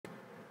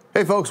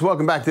Hey folks,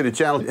 welcome back to the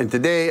channel, and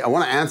today I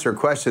want to answer a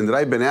question that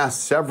I've been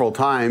asked several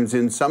times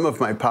in some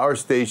of my power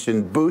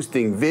station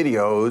boosting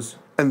videos,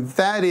 and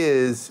that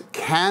is,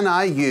 can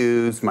I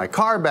use my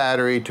car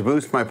battery to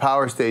boost my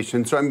power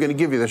station? So I'm going to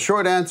give you the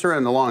short answer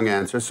and the long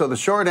answer. So the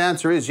short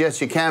answer is yes,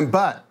 you can,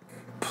 but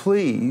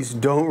please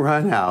don't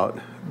run out.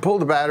 Pull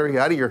the battery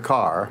out of your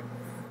car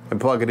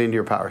and plug it into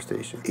your power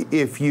station.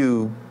 If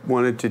you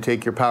wanted to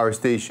take your power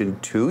station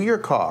to your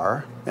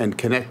car and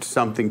connect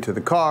something to the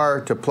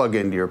car to plug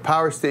into your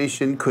power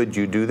station, could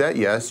you do that?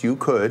 Yes, you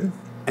could.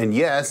 And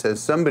yes,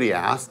 as somebody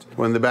asked,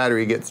 when the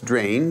battery gets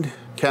drained,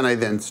 can I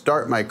then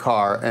start my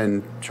car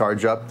and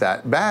charge up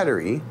that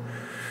battery?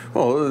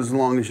 Well, as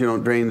long as you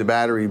don't drain the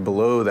battery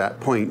below that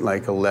point,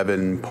 like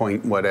 11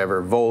 point whatever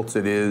volts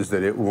it is,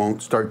 that it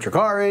won't start your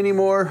car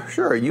anymore,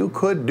 sure, you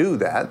could do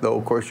that, though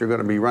of course you're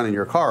going to be running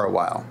your car a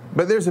while.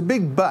 But there's a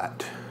big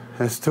but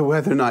as to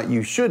whether or not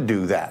you should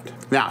do that.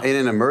 Now, in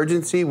an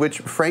emergency, which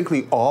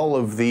frankly all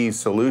of these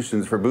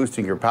solutions for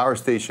boosting your power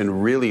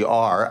station really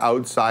are,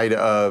 outside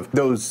of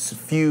those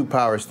few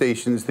power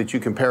stations that you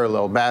can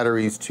parallel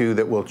batteries to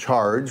that will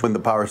charge when the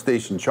power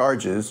station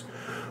charges,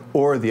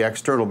 or the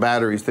external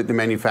batteries that the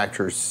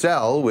manufacturers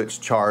sell,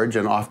 which charge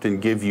and often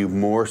give you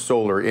more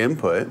solar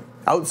input.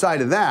 Outside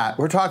of that,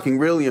 we're talking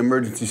really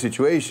emergency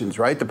situations,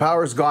 right? The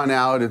power's gone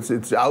out,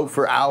 it's out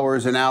for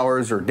hours and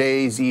hours or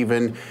days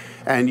even,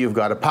 and you've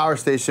got a power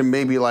station,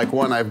 maybe like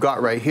one I've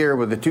got right here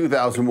with a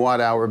 2,000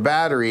 watt-hour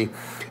battery,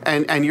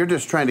 and you're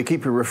just trying to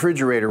keep your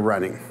refrigerator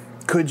running.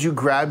 Could you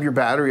grab your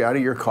battery out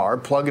of your car,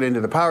 plug it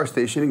into the power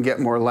station, and get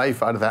more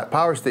life out of that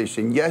power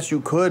station? Yes,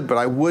 you could, but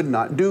I would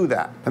not do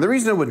that. And the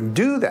reason I wouldn't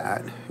do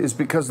that is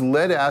because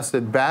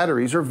lead-acid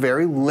batteries are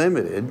very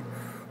limited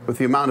with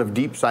the amount of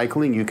deep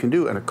cycling you can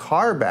do. And a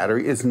car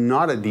battery is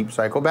not a deep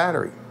cycle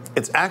battery.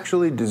 It's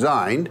actually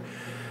designed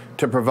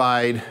to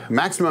provide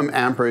maximum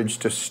amperage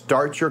to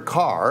start your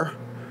car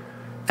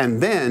and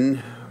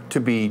then to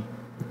be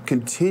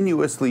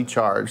continuously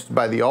charged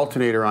by the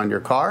alternator on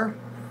your car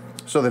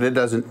so that it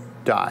doesn't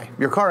die.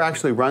 Your car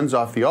actually runs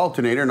off the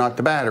alternator, not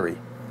the battery.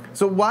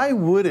 So why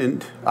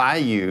wouldn't I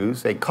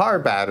use a car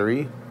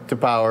battery to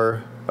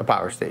power a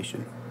power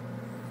station?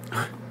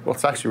 Well,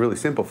 it's actually really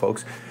simple,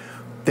 folks.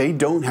 They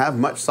don't have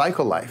much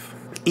cycle life.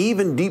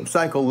 Even deep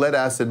cycle lead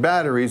acid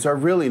batteries are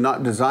really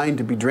not designed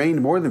to be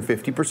drained more than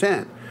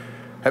 50%.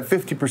 At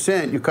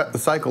 50%, you cut the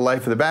cycle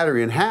life of the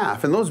battery in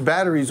half, and those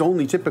batteries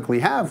only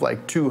typically have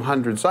like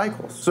 200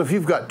 cycles. So if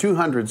you've got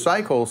 200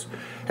 cycles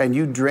and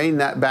you drain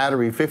that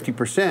battery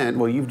 50%,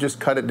 well, you've just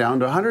cut it down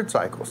to 100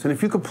 cycles. And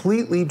if you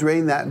completely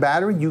drain that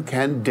battery, you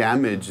can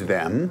damage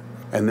them,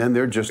 and then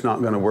they're just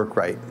not going to work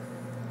right,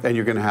 and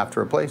you're going to have to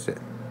replace it.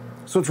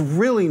 So it's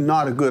really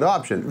not a good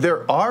option.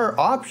 There are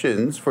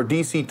options for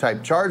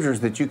DC-type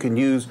chargers that you can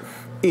use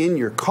in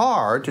your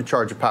car to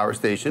charge a power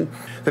station,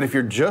 that if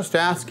you're just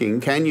asking,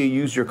 can you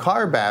use your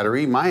car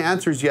battery, my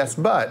answer is yes,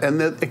 but.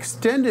 And the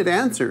extended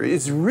answer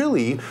is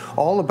really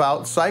all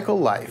about cycle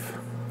life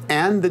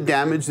and the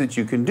damage that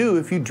you can do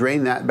if you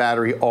drain that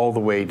battery all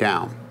the way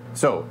down.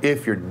 So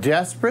if you're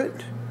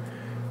desperate,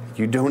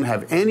 you don't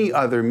have any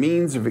other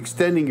means of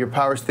extending your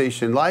power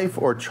station life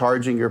or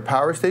charging your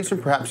power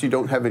station, perhaps you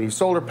don't have any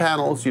solar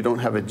panels, you don't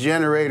have a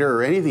generator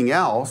or anything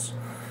else,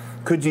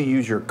 could you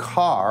use your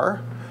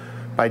car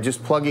by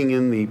just plugging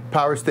in the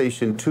power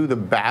station to the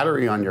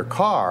battery on your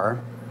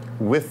car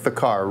with the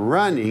car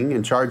running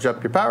and charge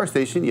up your power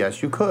station?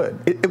 Yes, you could.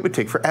 It would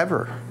take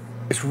forever.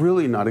 It's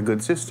really not a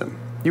good system.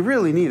 You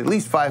really need at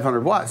least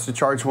 500 watts to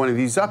charge one of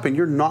these up, and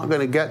you're not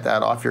going to get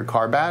that off your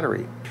car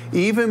battery.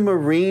 Even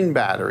marine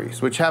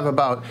batteries, which have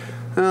about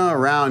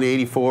around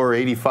 84,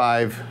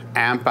 85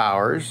 amp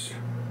hours,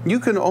 you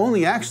can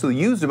only actually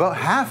use about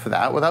half of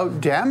that without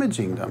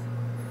damaging them.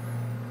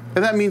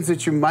 And that means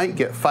that you might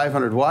get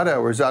 500 watt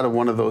hours out of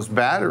one of those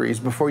batteries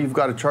before you've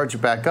got to charge it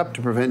back up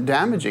to prevent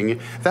damaging it.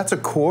 That's a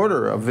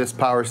quarter of this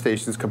power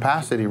station's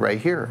capacity right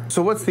here.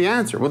 So what's the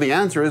answer? Well, the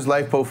answer is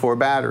LiFePo4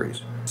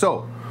 batteries.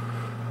 So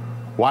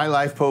why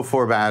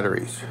LiFePo4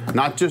 batteries?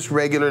 Not just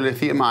regular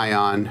lithium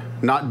ion,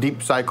 not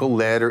deep cycle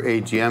lead or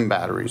AGM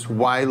batteries.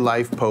 Why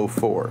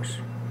LiFePo4s?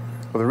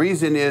 Well, the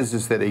reason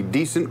is that a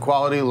decent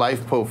quality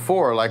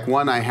LiFePo4, like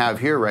one I have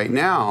here right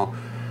now,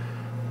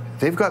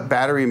 they've got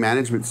battery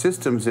management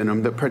systems in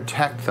them that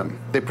protect them.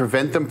 They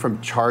prevent them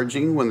from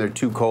charging when they're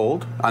too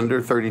cold.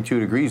 Under 32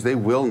 degrees, they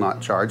will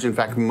not charge. In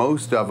fact,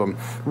 most of them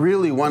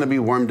really want to be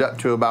warmed up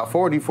to about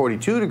 40,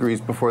 42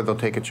 degrees before they'll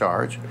take a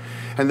charge.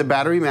 And the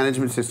battery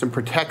management system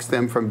protects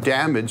them from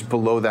damage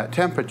below that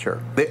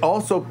temperature. They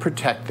also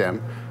protect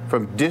them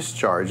from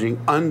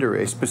discharging under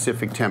a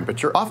specific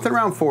temperature, often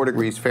around 4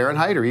 degrees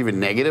Fahrenheit or even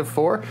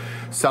 -4,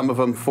 some of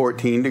them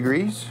 14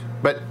 degrees.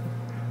 But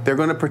they're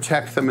going to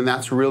protect them, and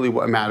that's really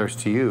what matters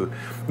to you.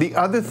 The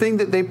other thing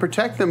that they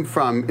protect them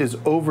from is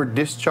over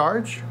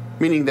discharge,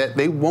 meaning that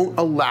they won't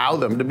allow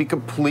them to be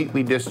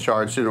completely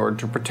discharged in order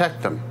to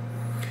protect them.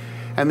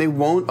 And they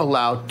won't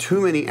allow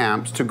too many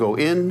amps to go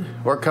in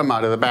or come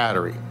out of the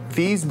battery.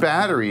 These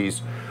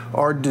batteries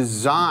are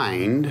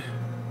designed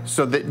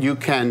so that you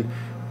can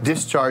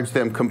discharge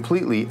them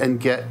completely and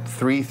get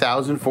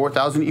 3,000,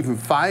 4,000, even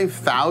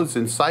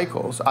 5,000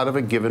 cycles out of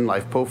a given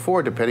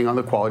LiFePo4, depending on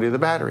the quality of the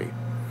battery.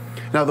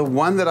 Now, the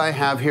one that I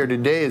have here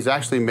today is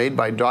actually made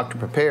by Dr.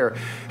 Prepare,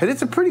 and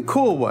it's a pretty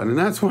cool one, and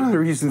that's one of the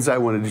reasons I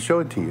wanted to show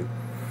it to you.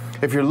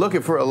 If you're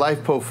looking for a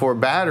LiFePo4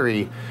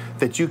 battery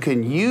that you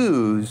can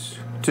use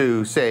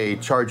to, say,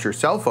 charge your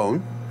cell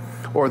phone,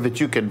 or that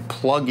you can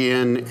plug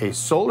in a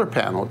solar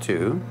panel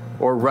to,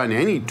 or run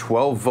any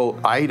 12-volt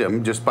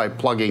item just by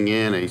plugging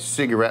in a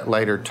cigarette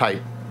lighter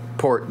type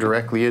port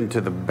directly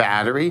into the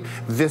battery,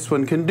 this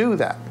one can do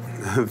that.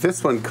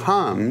 This one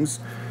comes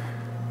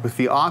with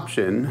the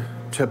option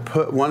to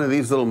put one of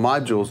these little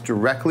modules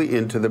directly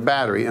into the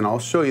battery, and I'll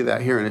show you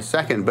that here in a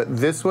second. But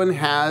this one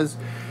has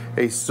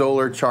a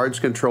solar charge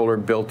controller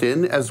built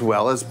in, as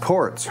well as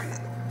ports.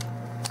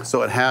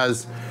 So it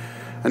has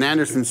an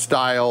Anderson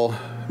style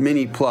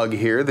mini plug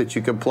here that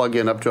you can plug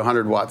in up to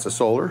 100 watts of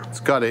solar. It's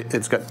got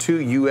two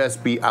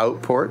USB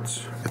out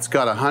ports. It's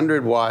got a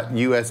 100-watt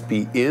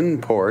USB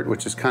in port,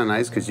 which is kind of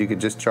nice because you could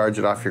just charge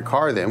it off your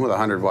car then with a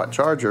 100-watt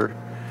charger.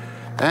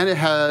 And it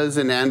has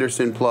an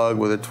Anderson plug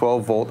with a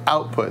 12-volt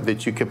output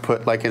that you could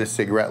put like in a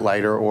cigarette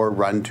lighter or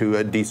run to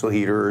a diesel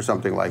heater or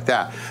something like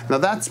that. Now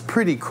that's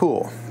pretty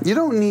cool. You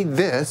don't need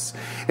this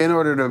in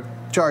order to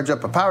charge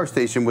up a power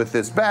station with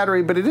this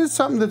battery, but it is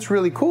something that's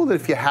really cool that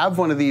if you have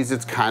one of these,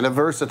 it's kind of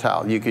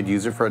versatile. You could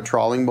use it for a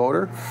trolling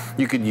motor.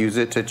 You could use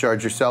it to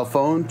charge your cell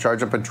phone,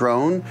 charge up a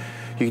drone.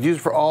 You could use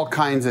it for all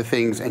kinds of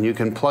things, and you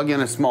can plug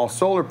in a small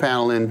solar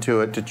panel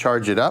into it to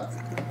charge it up.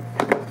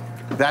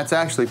 That's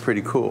actually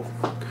pretty cool.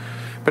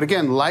 But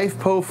again,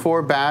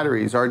 LiFePo4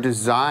 batteries are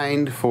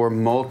designed for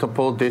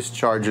multiple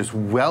discharges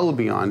well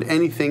beyond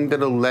anything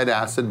that a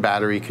lead-acid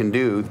battery can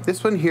do.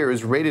 This one here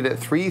is rated at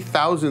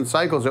 3,000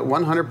 cycles at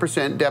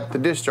 100% depth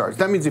of discharge.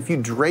 That means if you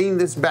drain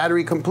this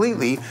battery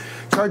completely,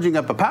 charging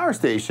up a power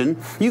station,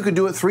 you could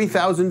do it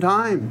 3,000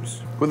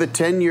 times with a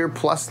 10-year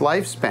plus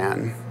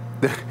lifespan.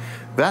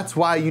 That's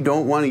why you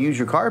don't want to use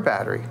your car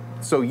battery.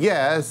 So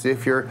yes,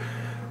 if your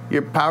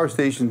power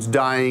station's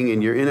dying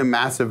and you're in a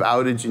massive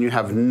outage and you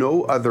have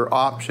no other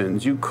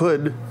options, you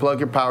could plug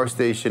your power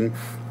station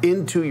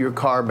into your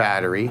car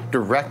battery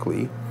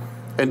directly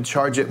and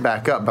charge it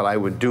back up, but I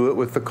would do it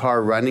with the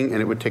car running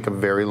and it would take a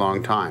very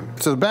long time.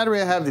 So the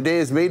battery I have today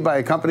is made by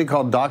a company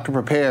called Dr.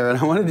 Prepare, and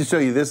I wanted to show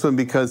you this one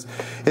because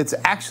it's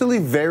actually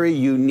very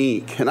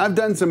unique. And I've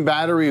done some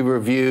battery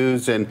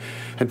reviews and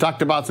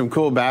talked about some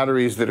cool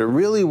batteries that are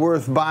really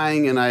worth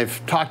buying, and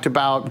I've talked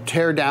about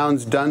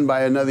teardowns done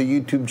by another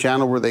YouTube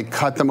channel where they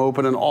cut them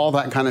open and all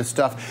that kind of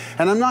stuff.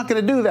 And I'm not going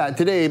to do that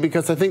today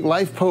because I think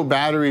LiFePo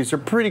batteries are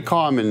pretty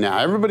common now.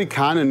 Everybody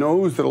kind of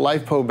knows that a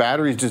LiFePo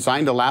battery is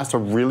designed to last a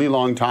really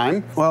long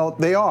time. Well,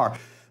 they are.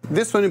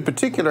 This one in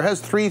particular has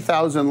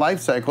 3,000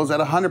 life cycles at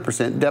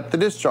 100% depth of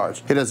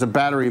discharge. It has a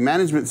battery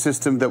management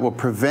system that will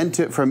prevent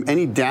it from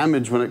any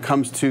damage when it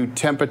comes to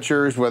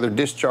temperatures, whether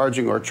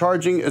discharging or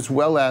charging, as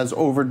well as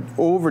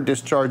over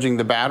discharging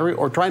the battery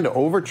or trying to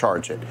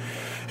overcharge it.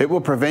 It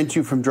will prevent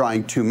you from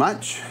drawing too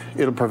much.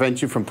 It'll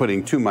prevent you from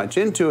putting too much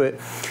into it.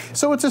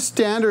 So it's a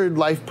standard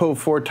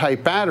LiFePo4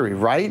 type battery,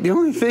 right? The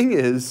only thing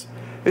is,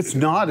 it's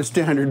not a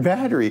standard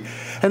battery.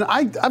 And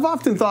I've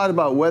often thought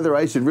about whether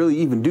I should really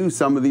even do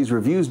some of these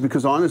reviews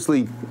because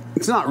honestly,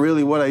 it's not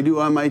really what I do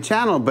on my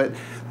channel. But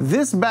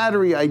this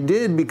battery I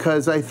did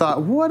because I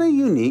thought, what a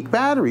unique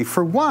battery.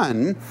 For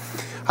one,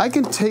 I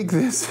can take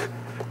this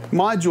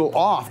module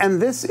off,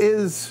 and this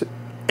is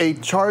a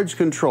charge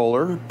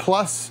controller,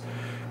 plus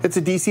it's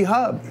a DC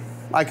hub.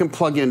 I can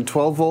plug in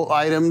 12-volt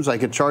items. I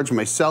could charge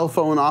my cell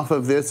phone off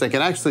of this. I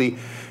can actually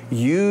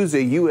use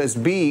a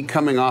USB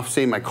coming off,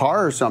 say, my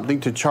car or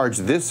something to charge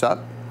this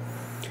up.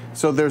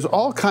 So there's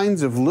all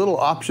kinds of little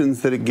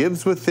options that it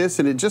gives with this,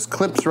 and it just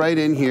clips right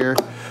in here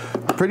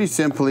pretty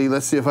simply.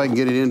 Let's see if I can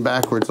get it in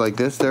backwards like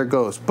this. There it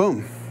goes.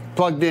 Boom.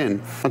 Plugged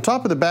in. On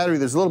top of the battery,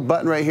 there's a little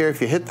button right here. If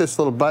you hit this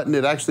little button,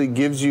 it actually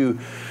gives you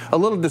a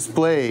little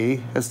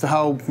display as to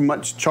how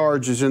much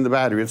charge is in the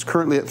battery. It's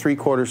currently at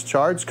 3/4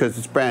 charge because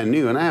it's brand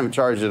new and I haven't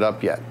charged it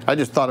up yet. I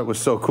just thought it was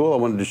so cool I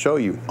wanted to show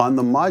you. On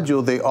the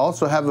module, they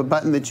also have a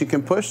button that you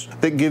can push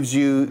that gives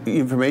you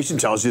information,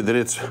 tells you that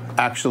it's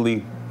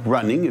actually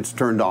running, it's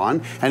turned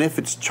on, and if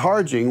it's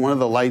charging, one of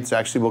the lights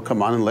actually will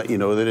come on and let you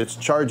know that it's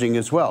charging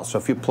as well. So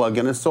if you plug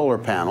in a solar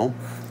panel,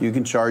 you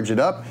can charge it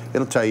up,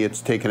 it'll tell you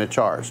it's taking a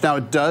charge. Now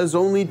it does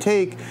only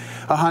take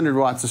 100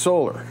 watts of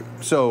solar,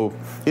 so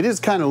it is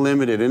kind of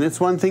limited, and it's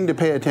one thing to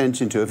pay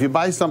attention to. If you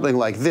buy something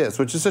like this,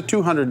 which is a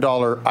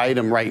 $200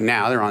 item right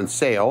now, they're on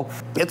sale,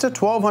 it's a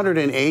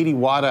 1,280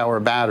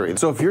 watt-hour battery.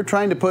 So if you're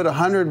trying to put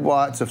 100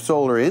 watts of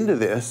solar into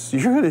this,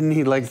 you're going to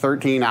need like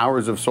 13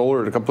 hours of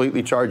solar to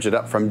completely charge it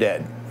up from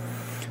dead.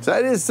 So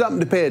that is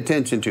something to pay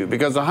attention to,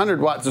 because 100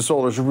 watts of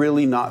solar is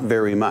really not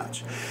very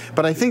much.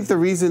 But I think the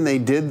reason they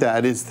did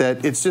that is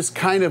that it's just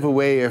kind of a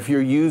way, if you're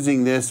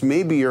using this,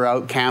 maybe you're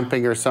out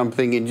camping or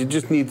something and you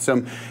just need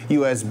some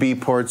USB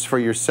ports for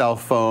your cell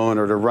phone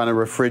or to run a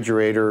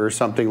refrigerator or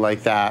something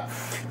like that.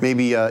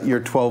 Maybe your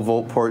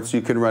 12-volt ports,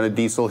 you can run a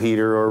diesel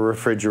heater or a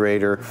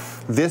refrigerator.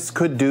 This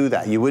could do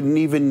that. You wouldn't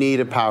even need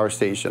a power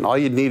station. All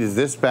you'd need is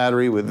this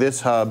battery with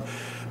this hub,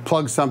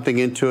 plug something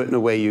into it, and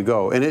away you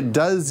go. And it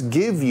does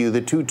give you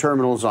the 2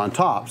 terminals on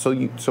top, so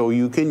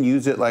you can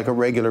use it like a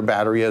regular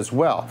battery as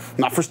well.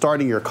 Not for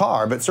starting your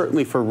car, but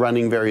certainly for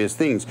running various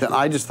things. And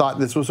I just thought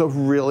this was a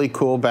really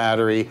cool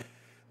battery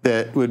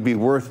that would be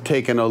worth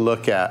taking a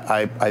look at.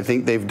 I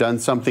think they've done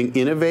something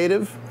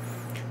innovative,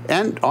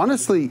 and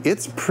honestly,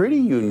 it's pretty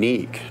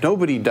unique.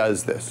 Nobody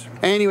does this.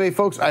 Anyway,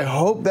 folks, I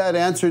hope that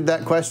answered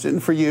that question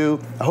for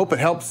you. I hope it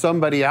helps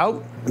somebody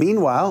out.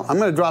 Meanwhile, I'm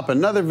going to drop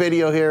another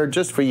video here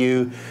just for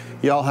you.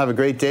 Y'all have a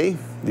great day.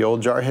 The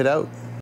old Jarhead out.